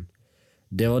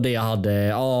 Det var det jag hade.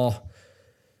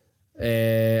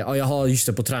 Jag har just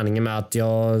det på träningen med att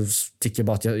jag tycker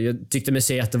bara att jag tyckte mig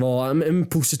se att det var en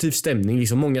positiv stämning,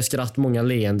 liksom många skratt, många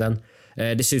leenden.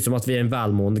 Det ser ut som att vi är en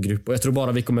välmående grupp och jag tror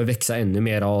bara vi kommer växa ännu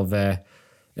mer av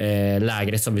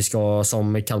lägret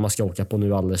som Kalmar ska åka på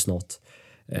nu alldeles snart.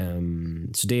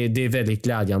 Så det är väldigt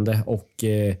glädjande och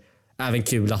även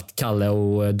kul att Kalle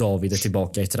och David är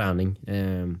tillbaka i träning.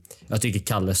 Jag tycker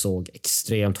Kalle såg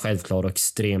extremt självklar och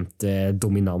extremt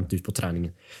dominant ut på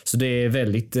träningen. Så det är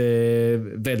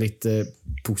väldigt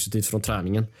positivt från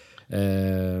träningen.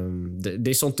 Det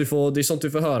är sånt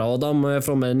du får höra, Adam,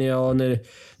 från mig när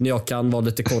jag kan vara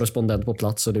lite korrespondent på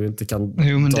plats och du inte kan.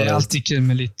 Jo, men det är alltid kul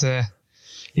med lite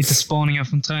spaningar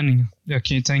från träningen. Jag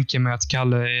kan ju tänka mig att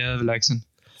Kalle är överlägsen.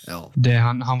 Ja.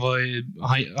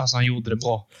 Han gjorde det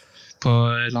bra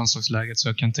på landslagsläget, så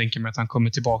jag kan tänka mig att han kommer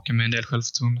tillbaka med en del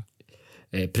självförtroende.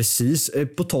 Precis.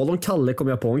 På tal om Kalle kom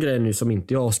jag på en grej nu som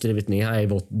inte jag har skrivit ner här i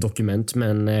vårt dokument,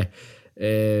 men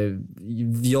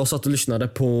jag satt och lyssnade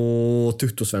på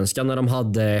Tuttosvenskan när de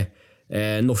hade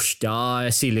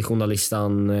norska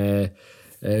sillyjournalistan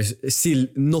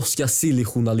norska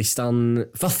sillyjournalistan.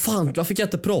 Vad fick jag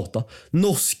inte prata?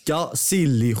 Norska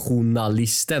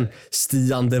sillyjournalisten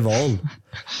Stian De Wahl.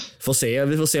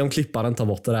 Vi får se om klipparen tar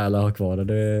bort det där eller har kvar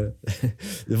det.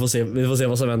 Vi får se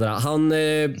vad som händer där. Han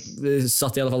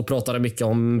satt i alla fall och pratade mycket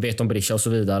om Veton Brisha och så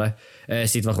vidare.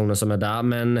 Situationen som är där.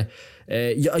 Men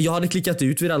jag hade klickat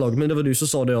ut vid det här laget, men det var du som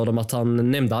sa det om att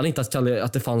han nämnde inte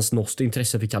att det fanns norskt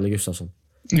intresse för Kalle Gustafsson.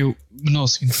 Jo,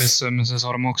 norskt intresse, men sen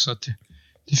sa de också att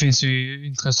det finns ju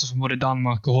intresse för både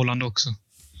Danmark och Holland också.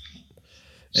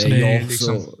 Så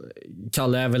så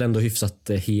Kalle är väl ändå hyfsat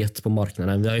het på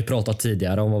marknaden. Vi har ju pratat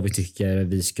tidigare om vad vi tycker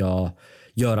vi ska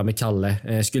göra med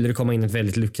Kalle. Skulle det komma in ett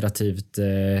väldigt lukrativt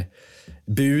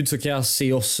bud så kan jag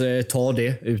se oss ta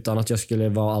det utan att jag skulle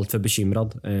vara alltför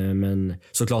bekymrad. Men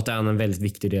såklart är han en väldigt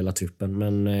viktig del av truppen.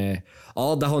 Men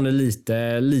där har ni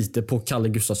lite på Kalle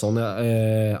Gustafsson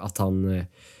att han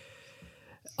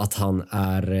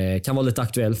kan vara lite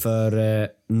aktuell för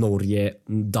Norge,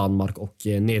 Danmark och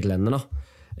Nederländerna.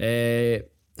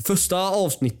 Första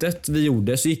avsnittet vi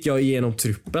gjorde så gick jag igenom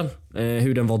truppen,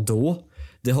 hur den var då.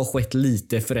 det har skett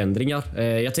lite förändringar.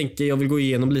 Jag vill gå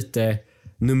igenom lite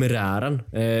numerären,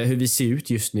 hur vi ser ut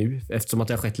just nu eftersom att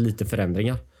det har skett lite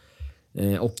förändringar.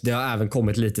 Och det har även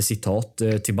kommit lite citat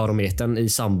till barometern i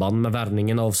samband med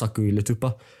värvningen av Saku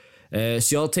Ylätupa.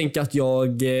 Så jag tänker att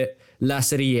jag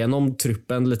läser igenom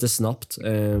truppen lite snabbt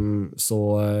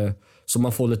så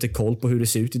man får lite koll på hur det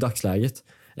ser ut i dagsläget.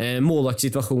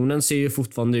 Målvaktssituationen ser ju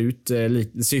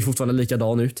fortfarande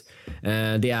likadan ut.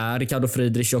 Det är Ricardo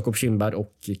Friedrich, Jakob Kindberg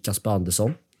och Kasper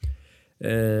Andersson.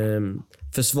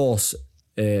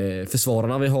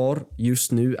 Försvararna vi har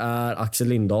just nu är Axel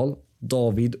Lindahl,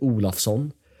 David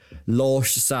Olafsson,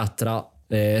 Lars Sätra,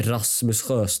 Rasmus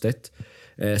Sjöstedt.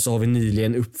 Så har vi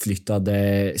nyligen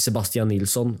uppflyttade Sebastian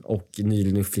Nilsson och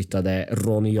nyligen uppflyttade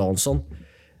Ronny Jansson.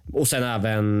 Och sen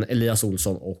även Elias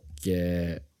Olsson och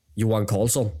Johan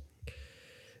Karlsson.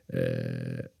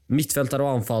 Mittfältare och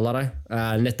anfallare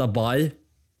är Netta Bay.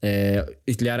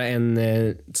 Ytterligare en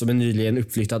som är nyligen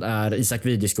uppflyttad är Isak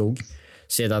Videskog.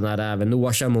 Sedan är det även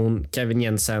Noah Chamon, Kevin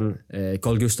Jensen,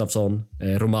 Carl Gustafsson,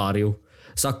 Romario,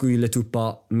 Saku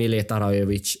Ylätupa, Mileta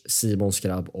Rajovic, Simon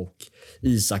Skrabb och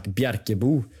Isak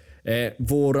Bjerkebo.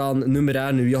 Våran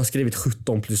numerär nu, jag har skrivit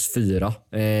 17 plus 4.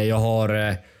 Jag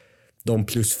har de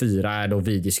plus 4 är då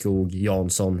Videskog,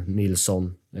 Jansson,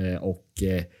 Nilsson och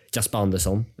Kasper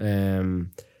Andersson.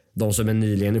 De som är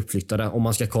nyligen uppflyttade. Om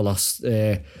man ska kolla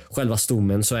själva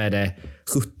stommen så är det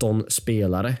 17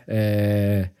 spelare.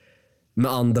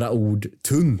 Med andra ord,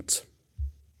 tunt.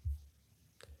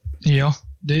 Ja,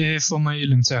 det får man ju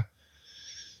lugnt säga.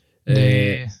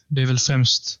 Det är väl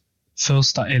främst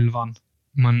första 11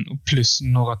 plus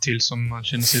några till som man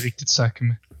känner sig riktigt säker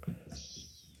med.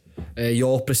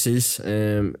 Ja, precis.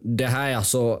 Det här är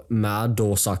alltså med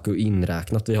då Saku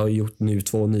inräknat. Vi har gjort nu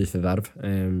 2 nyförvärv.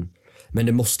 Men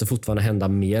det måste fortfarande hända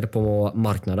mer på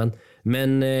marknaden.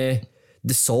 Men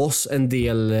det sades en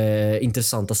del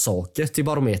intressanta saker till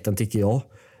barometern tycker jag.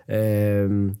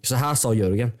 Så här sa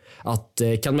Jörgen att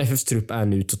Kalmar FFs trupp är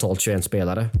nu totalt 21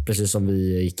 spelare, precis som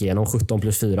vi gick igenom 17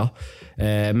 plus 4.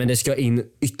 Men det ska in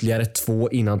ytterligare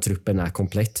 2 innan truppen är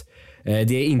komplett.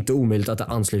 Det är inte omöjligt att det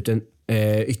ansluter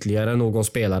ytterligare någon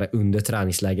spelare under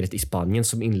träningslägret i Spanien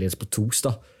som inleds på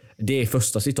torsdag. Det är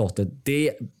första citatet.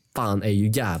 Det fan är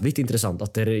ju jävligt intressant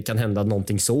att det kan hända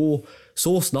någonting så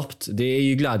snabbt. Det är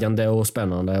ju glädjande och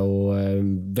spännande och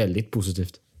väldigt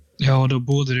positivt. Ja, då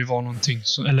borde det vara någonting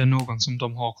eller någon som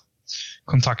de har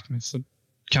kontakt med, så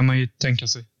kan man ju tänka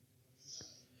sig.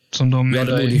 Som de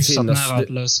är hyfsat nära att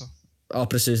lösa. Ja,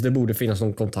 precis. Det borde finnas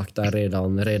någon kontakt där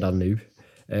redan nu.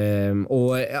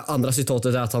 Och andra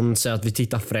citatet är att han säger att vi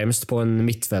tittar främst på en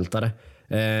mittfältare.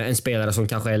 En spelare som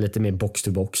kanske är lite mer box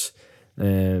to box.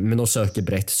 Men de söker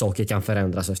brett. Saker kan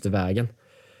förändras efter vägen.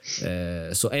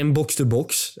 Så en box to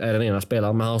box är den ena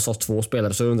spelaren. Men han sa 2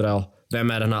 spelare, så undrar jag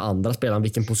vem är den här andra spelaren,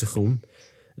 vilken position.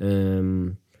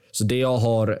 Så det jag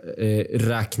har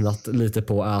räknat lite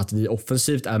på är att vi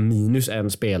offensivt är minus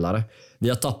en spelare. Vi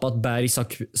har tappat Berg,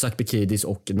 Sakbekidis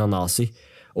och Nanasi.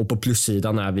 Och på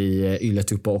plussidan är vi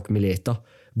Ylätupa och Mileta.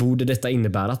 Borde detta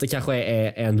innebära att det kanske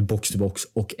är en box-to-box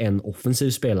och en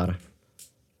offensiv spelare?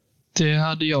 Det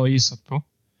hade jag gissat på.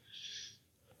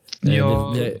 Vi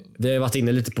har varit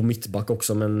inne lite på mittback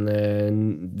också, men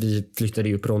vi flyttade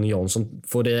ju upp Ronny Jansson.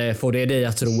 Får det dig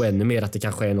att tro ännu mer att det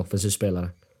kanske är en offensiv spelare?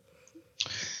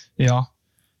 Ja.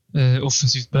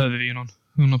 Offensivt behöver vi ju någon.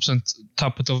 100%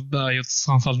 tappet av Berg och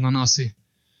framförallt Nanasi.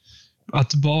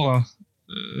 Att bara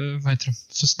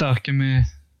förstärka med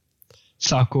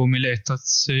Saku och Mileta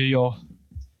ser jag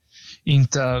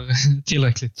inte är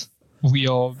tillräckligt. Och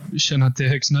jag känner att det är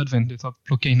högst nödvändigt att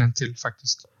plocka in en till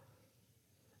faktiskt.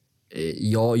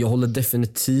 Ja, jag håller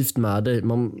definitivt med dig.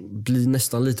 Man blir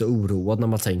nästan lite oroad när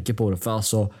man tänker på det. För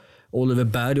alltså, Oliver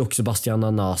Berg och Sebastian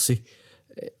Nanasi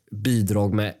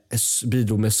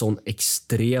bidrog med sån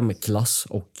extrem klass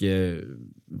och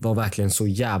var verkligen så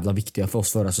jävla viktiga för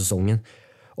oss förra säsongen.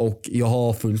 Och jag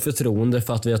har full förtroende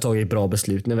för att vi har tagit bra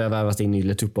beslut när vi har värvat in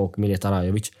Ylätupa och Mileta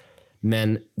Rajovic.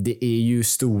 Men det är ju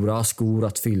stora skor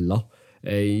att fylla.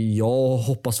 Jag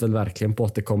hoppas väl verkligen på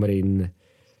att det kommer in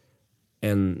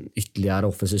en ytterligare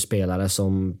offensiv spelare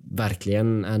som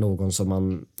verkligen är någon som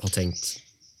man har tänkt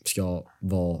ska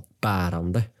vara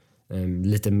bärande.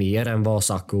 Lite mer än vad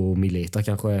Saku och Mileta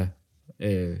kanske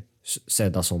är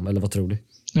sedda som. Eller vad tror du?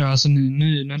 Ja, alltså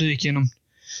nu när du gick igenom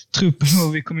truppen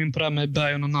och vi kom in på det här med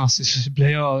Berg och Nanasi så blev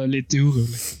jag lite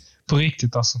orolig. På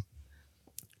riktigt alltså.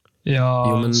 Jag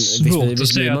har svårt att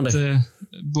säga att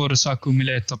både Saku och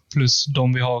Mileta plus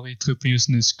de vi har i truppen just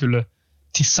nu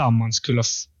tillsammans skulle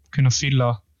kunna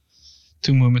fylla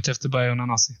tomrummet efter Berg och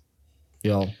Nanasi.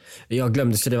 Ja, jag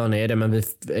glömde skriva ner det, men vi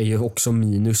är ju också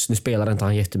minus. Nu spelar inte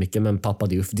han jättemycket, men Pappa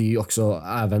Diouf, det är ju också,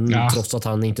 även trots att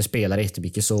han inte spelar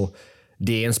jättemycket, så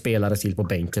det är en spelare till på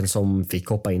bänken som fick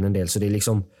hoppa in en del. Så det är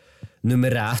liksom,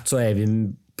 numerärt så är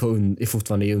vi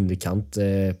fortfarande i underkant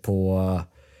på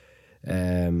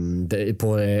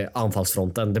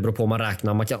anfallsfronten. Det beror på om man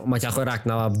räknar. Man kanske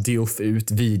räknar Diouf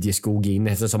ut, Vidjeskog in,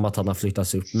 eftersom att han har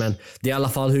flyttats upp. Men det är i alla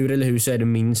fall, hur eller hur, så är det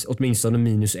åtminstone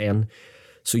 -1.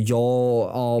 Så jag,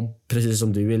 precis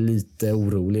som du, är lite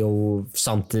orolig och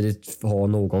samtidigt har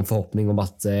någon förhoppning om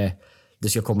att det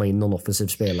ska komma in någon offensiv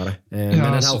spelare. Men den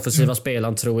här offensiva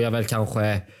spelaren tror jag väl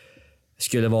kanske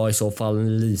skulle vara i så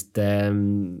fall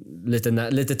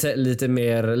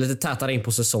lite tätare in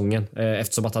på säsongen,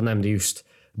 eftersom att han nämnde just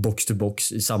box to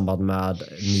box i samband med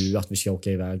nu att vi ska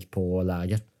åka iväg på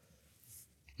läger.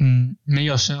 Men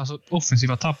jag känner alltså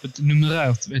offensiva tappet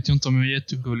numerärt vet jag inte om jag är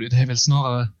jätterolig. Det är väl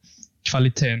snarare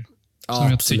kvaliteten som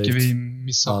jag tycker vi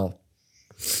missar. Ja.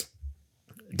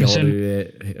 Det har du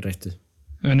rätt i.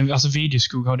 Alltså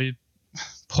Vidjeskog har det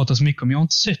pratats mycket om. Jag har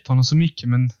inte sett honom så mycket,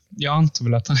 men jag antar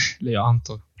väl att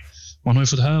man har ju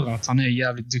fått höra att han är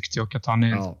jävligt duktig och att han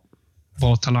är en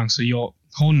bra talang. Så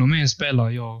honom är en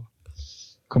spelare jag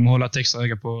kommer hålla ett extra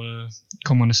öga på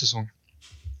kommande säsong.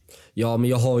 Ja, men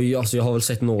jag har väl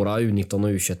sett några U19 och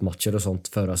U21-matcher och sånt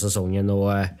förra säsongen,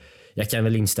 och jag kan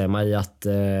väl instämma i att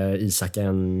Isak är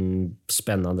en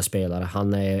spännande spelare.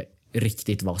 Han är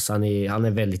riktigt vass. Han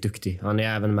är väldigt duktig. Han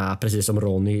är även med, precis som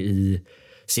Ronny, i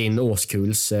sin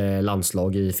årskulls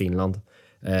landslag i Finland.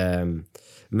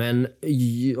 Men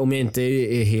om jag inte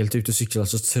är helt ute och cyklar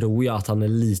så tror jag att han är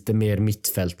lite mer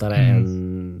mittfältare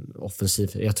än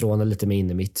offensiv. Jag tror han är lite mer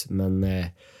inne mitt, men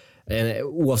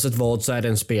oavsett vad så är det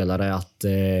en spelare att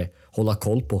hålla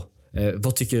koll på.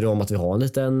 Vad tycker du om att vi har en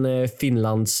liten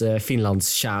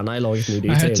Finlandskärna i laget nu? Det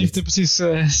är jag tänkte precis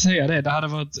säga det. Det hade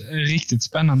varit riktigt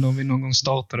spännande om vi någon gång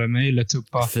startade med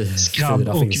Yletuppa, Skrabb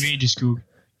och Vidjeskog.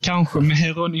 Kanske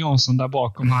med Ronny Jansson där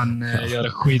bakom, han gör det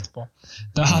skitbra.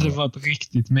 Det hade varit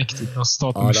riktigt mäktigt att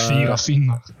starta med 4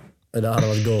 finnar. Det hade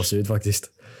varit gåshud faktiskt.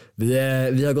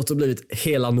 Vi har gått och blivit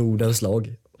Hela Nordens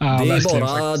Lag. Ja,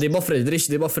 det är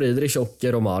bara Friedrich och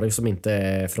Romario som inte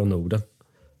är från Norden.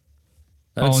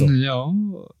 Ja,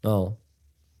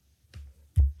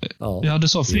 det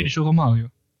sa Friedrich och Romario.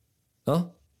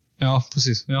 Ja,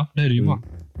 precis. Ja, det är det ju bara.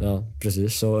 Ja,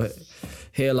 precis. Så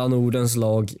Hela Nordens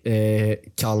Lag,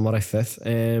 Kalmar FF.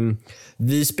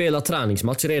 Vi spelar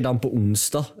träningsmatch redan på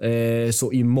onsdag.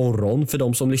 Så imorgon, för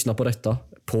de som lyssnar på detta,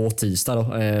 på tisdag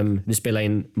då. Vi spelar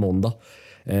in måndag.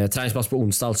 Träningsmatch på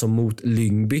onsdag, alltså mot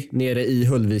Lyngby nere i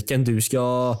Höllviken. Du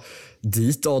ska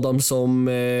dit, Adam, som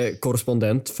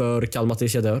korrespondent för Kalmar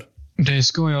tills jag dör. Det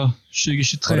ska jag.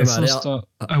 2023 första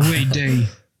away day.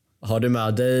 Har du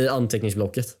med dig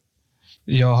anteckningsblocket?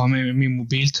 Jag har med min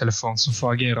mobiltelefon som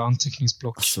får agera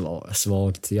anteckningsblock.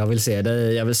 Svagt. Jag vill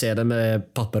se det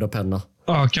med papper och penna.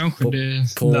 Ja, kanske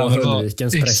på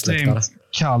Höllvikens pressläktare. Extremt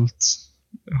kallt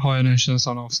har jag den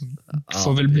känslan av.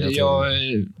 Får väl bli. Jag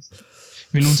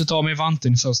vill nog inte ta mig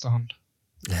vanten i första hand.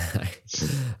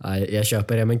 Nej, jag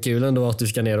köper det, men kul ändå att du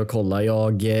ska ner och kolla.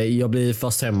 Jag blir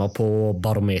fast hemma på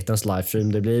Barometerns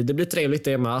livestream. Det blir trevligt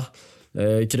det med.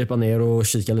 Krypa ner och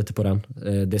kika lite på den.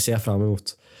 Det ser jag fram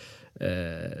emot.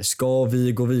 Ska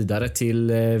vi gå vidare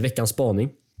till veckans spaning?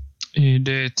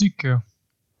 Det tycker jag.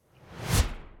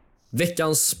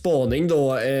 Veckans spaning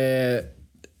då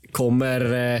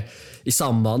kommer i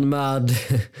samband med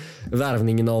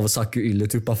värvningen av Saku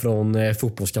Ylätuppa från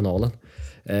Fotbollskanalen.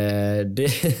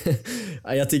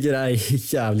 Jag tycker det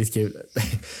är jävligt kul.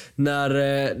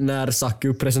 När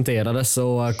Saku presenterades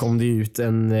så kom det ut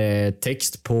en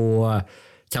text på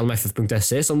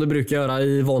kalmarff.se som det brukar göra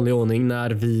i vanlig ordning när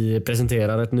vi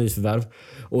presenterar ett nyförvärv.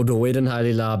 Och då i den här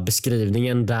lilla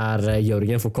beskrivningen där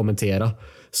Jörgen får kommentera,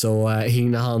 så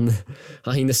hinner han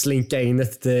hinner slinka in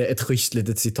ett schysst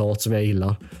litet citat som jag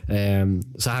gillar.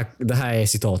 Det här är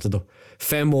citatet då.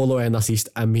 5 mål och 1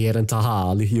 assist är mer än Taha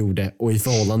Ali gjorde, och i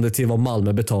förhållande till vad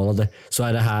Malmö betalade så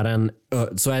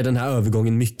är den här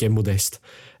övergången mycket modest.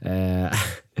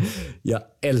 Jag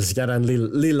älskar den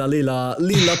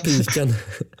lilla piken.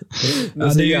 Den är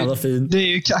så jävla fin. Det är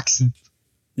ju kaxigt.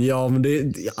 Ja, men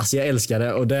jag älskar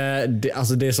det. Och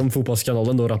det som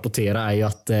Fotbollskanalen då rapporterar är ju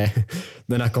att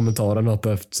den här kommentaren har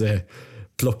behövt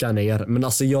plocka ner. Men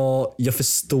alltså jag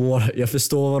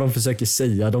förstår vad de försöker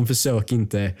säga. De försöker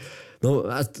inte...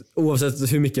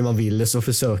 oavsett hur mycket man vill så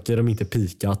försöker de inte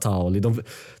pika Tauli.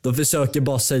 De försöker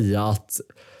bara säga att...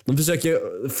 De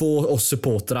försöker få oss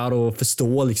supportrar att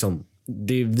förstå liksom.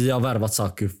 Vi har värvat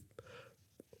Saku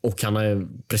och han har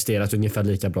presterat ungefär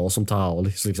lika bra som Taha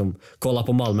Ali. Så liksom, kolla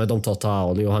på Malmö, de tar Taha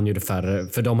Ali och han gjorde färre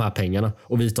för de här pengarna.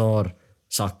 Och vi tar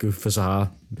Saku för så här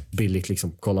billigt.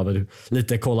 Liksom.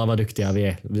 Kolla vad duktiga vi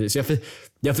är. Så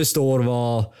jag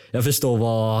förstår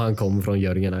vad han kommer från,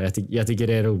 Jörgen. Jag tycker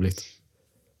det är roligt.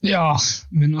 Ja,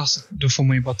 men alltså, då får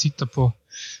man ju bara titta på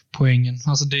poängen.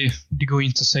 Alltså det går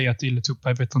inte att säga att Ille Tuppa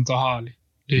är bättre än Taha Ali.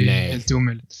 Det är helt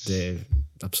omöjligt.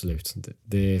 Absolut.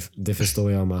 Det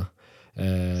förstår jag med.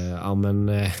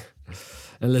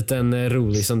 En liten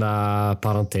rolig sån där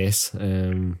parentes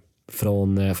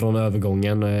från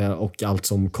övergången och allt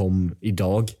som kom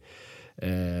idag.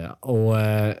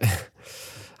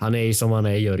 Han är ju som han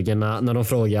är, Jörgen. När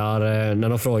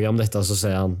de frågar om detta så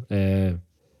säger han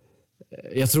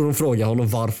jag tror de frågar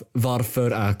honom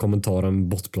varför är kommentaren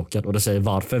bortplockad, och då säger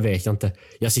varför vet jag inte.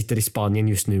 Jag sitter i Spanien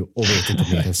just nu och vet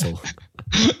inte mer än så.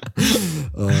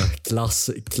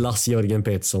 Klass Jörgen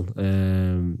Petersson.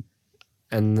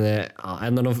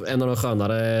 En av de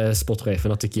skönare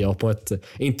sportcheferna tycker jag, på ett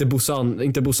inte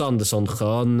Bosse Andersson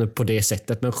skön på det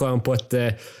sättet, men skön på ett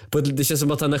det känns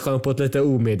som att han är skön på ett lite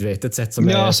omedvetet sätt som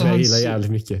jag gillar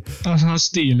jävligt mycket. Alltså hans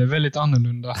stil är väldigt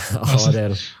annorlunda. Alltså, det är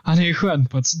det. Han är skön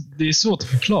på att det är svårt att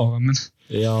förklara, men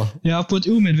ja, på ett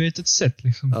omedvetet sätt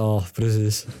liksom. Ja,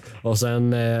 precis. Och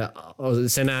sen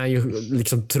är han ju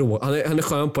liksom han är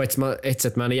skön på ett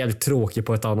sätt, men han är jävligt tråkig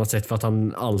på ett annat sätt, för att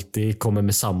han alltid kommer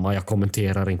med samma. Jag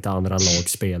kommenterar inte andra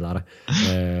lagspelare.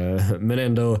 Men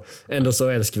ändå så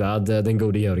älskvärd, den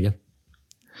gode Jörgen.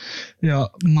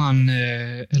 Ja, man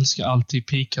älskar alltid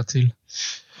pika till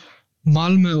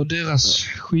Malmö och deras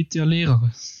skitiga lirare.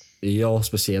 Ja,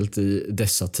 speciellt i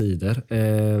dessa tider.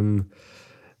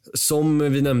 Som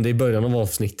vi nämnde i början av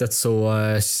avsnittet så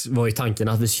var ju tanken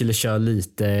att vi skulle köra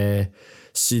lite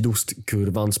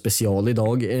sydostkurvan special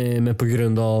idag. Men på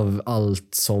grund av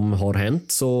allt som har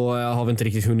hänt så har vi inte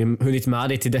riktigt hunnit med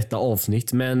det till detta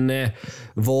avsnitt. Men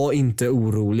var inte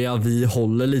oroliga, vi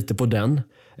håller lite på den.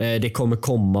 Det kommer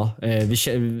komma.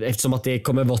 Eftersom att det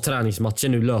kommer vara träningsmatcher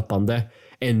nu löpande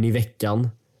en i veckan.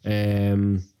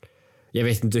 Jag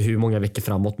vet inte hur många veckor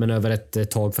framåt, men över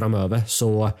ett tag framöver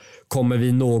så kommer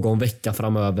vi någon vecka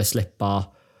framöver släppa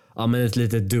ett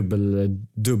litet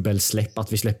dubbelsläpp,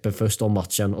 att vi släpper först om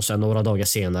matchen och sen några dagar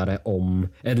senare om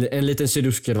en liten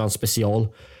sydostkurvan special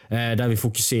där vi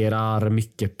fokuserar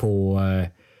mycket på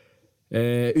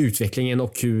utvecklingen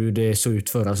och hur det såg ut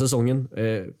förra säsongen.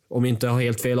 Om inte jag har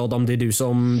helt fel, Adam, det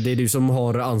är du som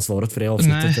har ansvaret för det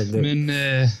avsnittet. Nej, men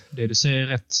det du säger är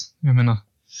rätt. Jag menar,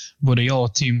 både jag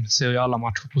och Tim ser ju alla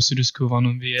matcher på sydostkurvan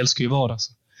och vi älskar ju vardag.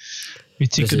 Så vi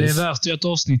tycker det är värt att göra ett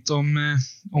avsnitt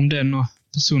om den och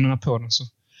personerna på den. Så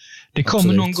det kommer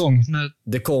absolut någon gång.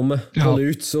 Det kommer. Håll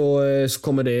ut så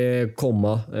kommer det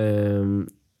komma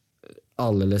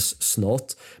alldeles snart.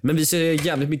 Men vi ser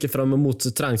jävligt mycket fram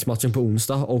emot träningsmatchen på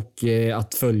onsdag och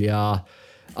att följa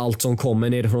allt som kommer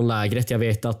ner från lägret. Jag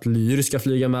vet att Lyr ska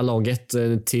flyga med laget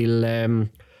till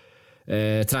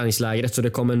träningslägret, så det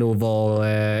kommer nog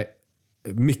vara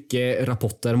mycket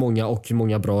rapporter,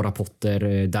 många bra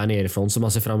rapporter där nerifrån som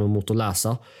man ser fram emot att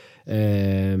läsa.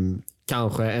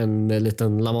 Kanske en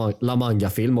liten La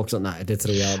Manga-film också. Nej, det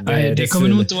tror jag. Det kommer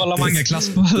nog inte vara La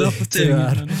Manga-klass på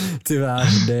rapporteringen.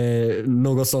 Tyvärr.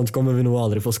 Något sånt kommer vi nog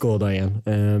aldrig få skåda igen.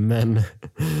 Men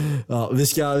ja, vi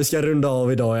ska runda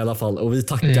av idag i alla fall. Och vi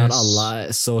tackar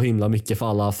alla så himla mycket för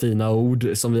alla fina ord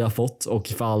som vi har fått och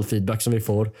för all feedback som vi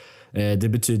får. Det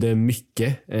betyder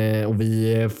mycket och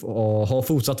vi har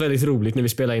fortsatt väldigt roligt när vi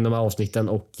spelar in de här avsnitten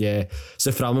och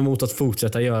ser fram emot att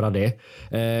fortsätta göra det.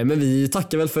 Men vi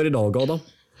tackar väl för idag, Adam.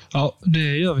 Ja,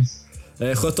 det gör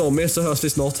vi. Sköt om er så hörs vi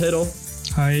snart. Hej då.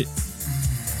 Hej.